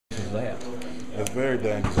that? It's very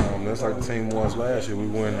dangerous. That's like the team was last year. We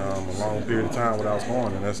went a long period of time without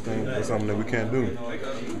scoring, and that's something that we can't do.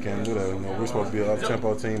 We can't do that. We're supposed to be an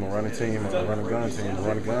up-tempo team, a running team, a running gun team. The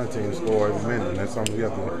running gun team score every minute, and that's something we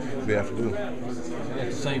have to do. At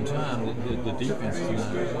the same time, the defense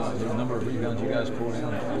tonight, the number of rebounds you guys pulled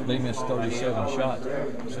in, they missed 37 shots.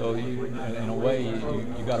 So in a way,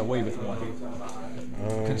 you got away with one.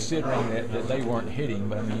 Considering that they weren't hitting,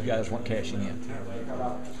 but I mean, you guys weren't cashing in.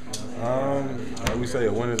 Like we say,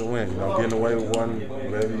 a win is a win. Getting away with one,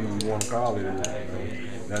 whatever you want to call it,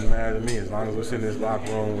 doesn't matter to me. As long as we're sitting in this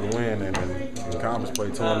locker room with a win and the conference play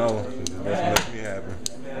 2-0, that's what makes me happy.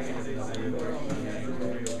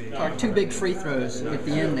 Tarik, 2 big free throws at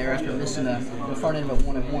the end there after missing the front end of a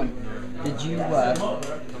 1-and-1. Did you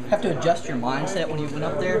have to adjust your mindset when you went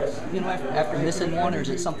up there, after missing one, or is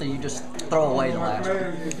it something you just throw away the last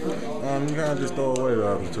one? You kind of just throw away the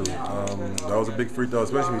other two. That was a big free throw,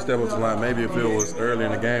 especially when you step up to the line. Maybe if it was early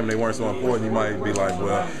in the game and they weren't so important, you might be like,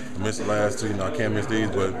 well, I missed the last two, I can't miss these.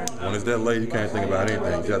 But when it's that late, you can't think about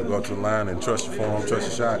anything. You just have to go up to the line and trust your form,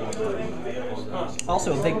 trust your shot.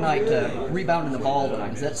 Also a big night rebounding the ball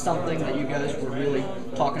tonight. Is that something that you guys were really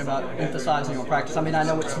talking about, emphasizing on practice? I mean, I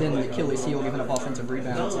know it's been the Achilles heel, giving up offensive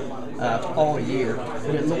rebounds all year,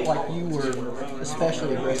 but it looked like you were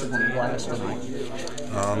especially aggressive on the glass tonight.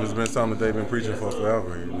 It's been something that they've been preaching for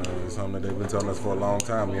forever. It's something that they've been telling us for a long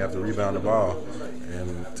time. We have to rebound the ball,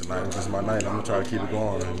 and tonight was just my night. I'm gonna try to keep it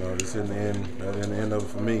going. This is the end of it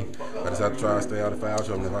for me. I just have to try to stay out of foul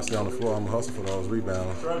trouble. If I stay on the floor, I'm gonna hustle for those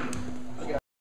rebounds.